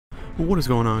What is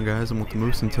going on, guys? I'm with the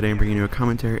Moose, and today I'm bringing you a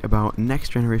commentary about next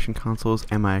generation consoles.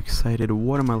 Am I excited?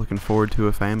 What am I looking forward to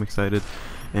if I am excited?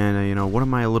 And what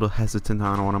am I a little hesitant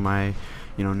on? What am I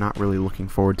not really looking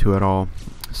forward to at all?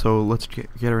 So let's get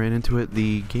right into it.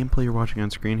 The gameplay you're watching on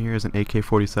screen here is an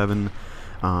AK-47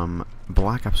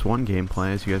 Black Ops 1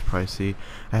 gameplay, as you guys probably see.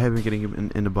 I have been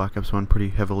getting into Black Ops 1 pretty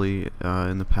heavily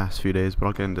in the past few days, but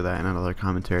I'll get into that in another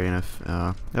commentary and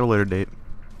at a later date.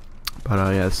 But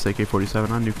yeah, this is AK-47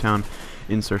 on Nuketown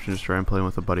in Search and Destroy. I'm playing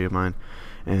with a buddy of mine,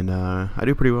 and I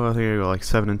do pretty well. I think I go like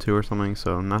 7-2 or something,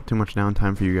 so not too much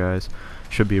downtime for you guys.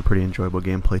 Should be a pretty enjoyable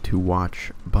gameplay to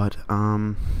watch. But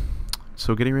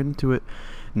so getting right into it,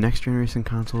 next generation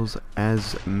consoles,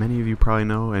 as many of you probably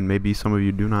know, and maybe some of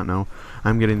you do not know,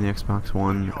 I'm getting the Xbox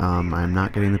One. I'm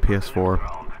not getting the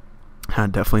PS4.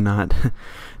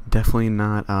 Definitely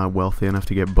not wealthy enough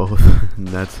to get both.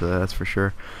 That's for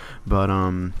sure. But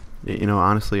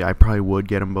honestly, I probably would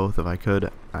get them both if I could.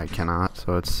 I cannot,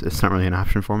 so it's not really an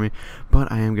option for me.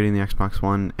 But I am getting the Xbox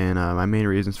One, and my main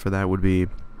reasons for that would be,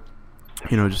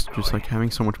 just like having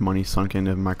so much money sunk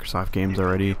into Microsoft games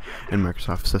already and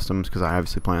Microsoft systems, because I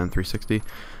obviously play on 360,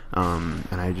 and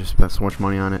I just spent so much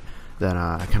money on it that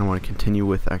I kind of want to continue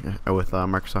with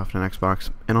Microsoft and Xbox.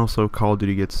 And also, Call of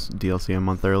Duty gets DLC a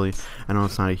month early. I know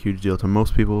it's not a huge deal to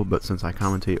most people, but since I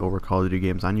commentate over Call of Duty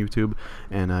games on YouTube,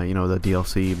 and the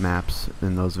DLC maps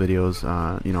in those videos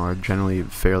are generally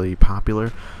fairly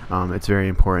popular, it's very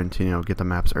important to get the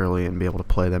maps early and be able to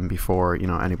play them before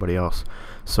anybody else.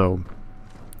 So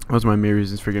those are my main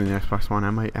reasons for getting the Xbox One. I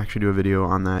might actually do a video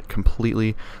on that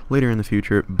completely later in the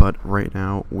future, but right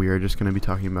now we are just going to be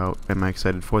talking about, am I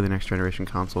excited for the next generation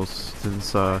consoles,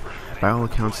 since by all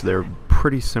accounts they're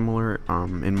pretty similar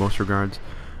in most regards,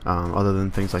 other than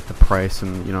things like the price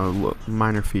and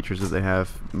minor features that they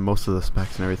have. Most of the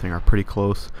specs and everything are pretty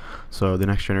close. So the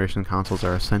next generation consoles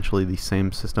are essentially the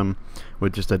same system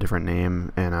with just a different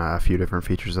name and a few different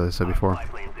features, as I said before.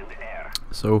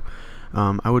 So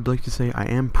I would like to say I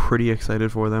am pretty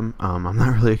excited for them. I'm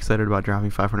not really excited about dropping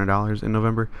 $500 in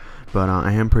November, but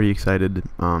I am pretty excited.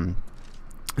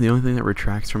 The only thing that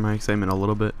retracts from my excitement a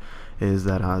little bit is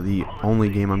that the only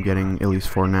game I'm getting, at least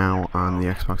for now, on the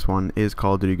Xbox One is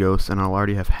Call of Duty Ghosts, and I'll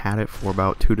already have had it for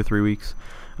about 2 to 3 weeks,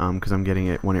 because I'm getting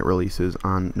it when it releases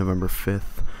on November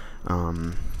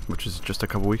 5th, which is just a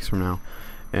couple weeks from now.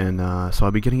 And so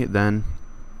I'll be getting it then,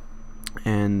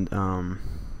 and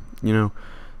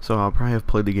so I'll probably have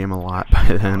played the game a lot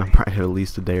by then. I'll probably have at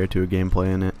least a day or two of gameplay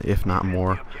in it, if not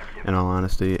more, in all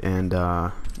honesty. And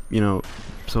so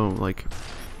like,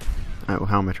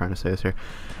 how am I trying to say this here?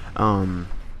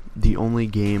 The only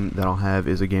game that I'll have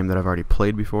is a game that I've already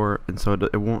played before, and so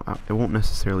it won't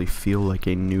necessarily feel like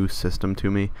a new system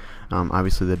to me.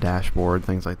 Obviously the dashboard,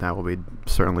 things like that, will be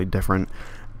certainly different,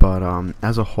 but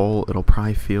as a whole, it'll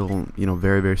probably feel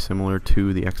very, very similar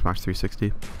to the Xbox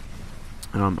 360.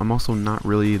 I'm also not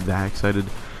really that excited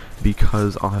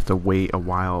because I'll have to wait a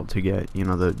while to get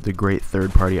the great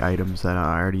third-party items that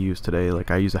I already use today.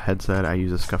 Like, I use a headset, I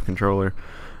use a SCUF controller,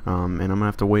 and I'm gonna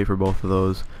have to wait for both of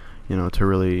those to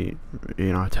really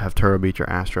to have Turbo Beach or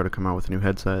Astro to come out with a new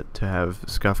headset, to have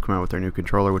SCUF come out with their new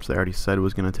controller, which they already said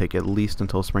was gonna take at least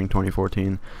until spring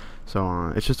 2014.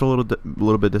 So it's just a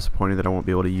little bit disappointing that I won't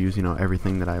be able to use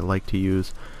everything that I like to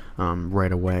use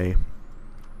right away.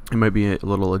 It might be a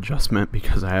little adjustment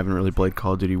because I haven't really played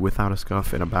Call of Duty without a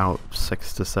SCUF in about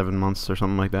 6 to 7 months or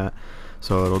something like that.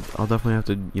 So I'll definitely have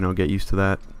to get used to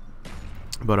that.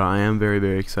 But I am very,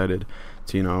 very excited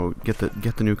to get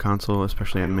the new console,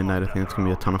 especially at midnight. I think it's gonna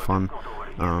be a ton of fun.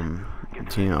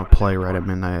 To play right at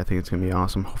midnight. I think it's gonna be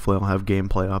awesome. Hopefully I'll have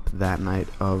gameplay up that night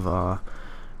of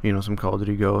some Call of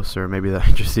Duty Ghosts, or maybe that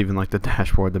just even like the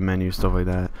dashboard, the menu, stuff like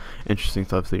that. Interesting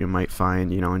stuff that you might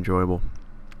find enjoyable.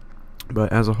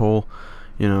 But as a whole,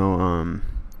 I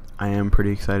am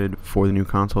pretty excited for the new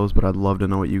consoles, but I'd love to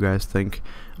know what you guys think.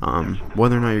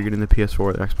 Whether or not you're getting the PS4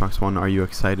 or the Xbox One, are you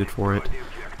excited for it?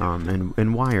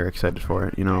 And why you're excited for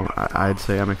it? I'd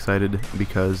say I'm excited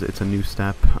because it's a new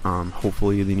step.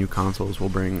 Hopefully the new consoles will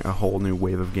bring a whole new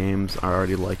wave of games. I'm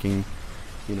already liking,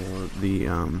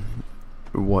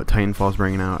 what Titanfall's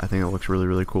bringing out. I think it looks really,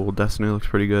 really cool. Destiny looks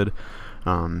pretty good.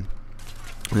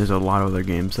 There's a lot of other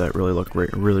games that really look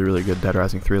great, really, really good. Dead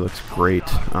Rising 3 looks great.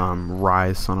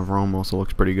 Rise, Son of Rome also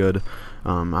looks pretty good.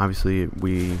 Obviously,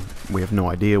 we have no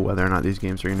idea whether or not these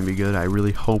games are going to be good. I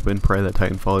really hope and pray that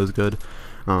Titanfall is good.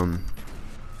 And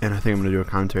I think I'm going to do a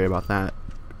commentary about that,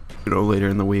 later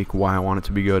in the week, why I want it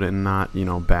to be good and not,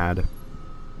 bad.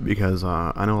 Because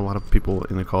I know a lot of people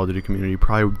in the Call of Duty community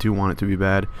probably do want it to be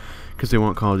bad because they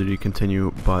want Call of Duty to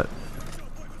continue, but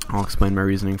I'll explain my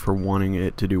reasoning for wanting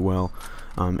it to do well.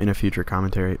 in a future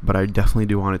commentary. But I definitely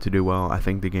do want it to do well. I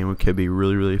think the game could be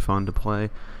really fun to play,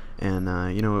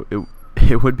 and you know,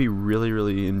 it would be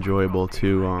really enjoyable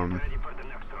to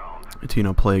you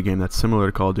know, play a game that's similar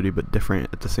to Call of Duty but different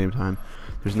at the same time.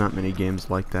 There's not many games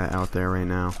like that out there right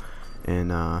now,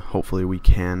 and hopefully we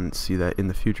can see that in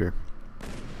the future.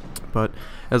 But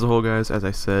as a whole, guys, as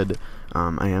I said,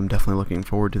 I am definitely looking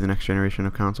forward to the next generation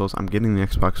of consoles. I'm getting the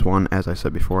Xbox One, as I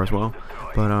said before, as well.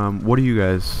 But what are you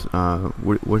guys?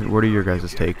 What are your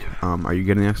guys' take? Are you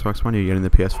getting the Xbox One? Are you getting the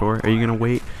PS4? Are you gonna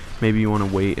wait? Maybe you want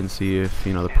to wait and see if,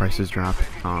 you know, the prices drop.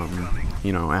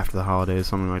 You know, after the holidays,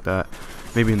 something like that.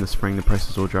 Maybe in the spring the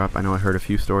prices will drop. I know I heard a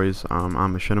few stories on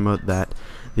Machinima that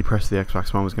the price of the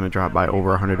Xbox One was going to drop by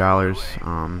over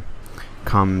 $100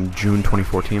 come June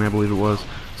 2014, I believe it was.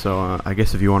 So I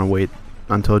guess if you want to wait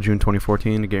until June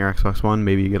 2014 to get your Xbox One,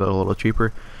 maybe you get it a little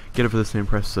cheaper. Get it for the same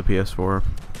price as the PS4.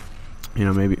 You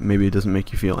know, maybe it doesn't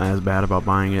make you feel as bad about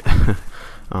buying it.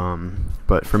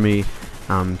 But for me,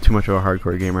 I'm too much of a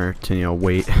hardcore gamer to, you know,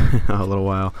 wait a little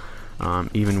while.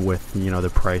 Even with, you know, the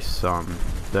price,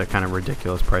 the kind of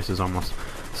ridiculous prices almost.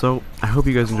 So I hope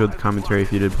you guys enjoyed the commentary.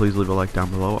 If you did, please leave a like down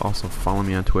below. Also follow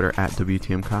me on Twitter at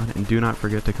WTMCOD, and do not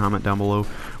forget to comment down below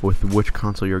with which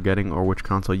console you're getting or which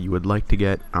console you would like to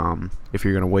get. If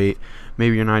you're gonna wait,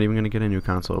 maybe you're not even gonna get a new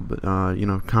console, but you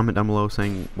know, comment down below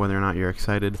saying whether or not you're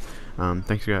excited.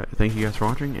 Thank you guys for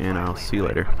watching, and I'll see you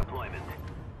later.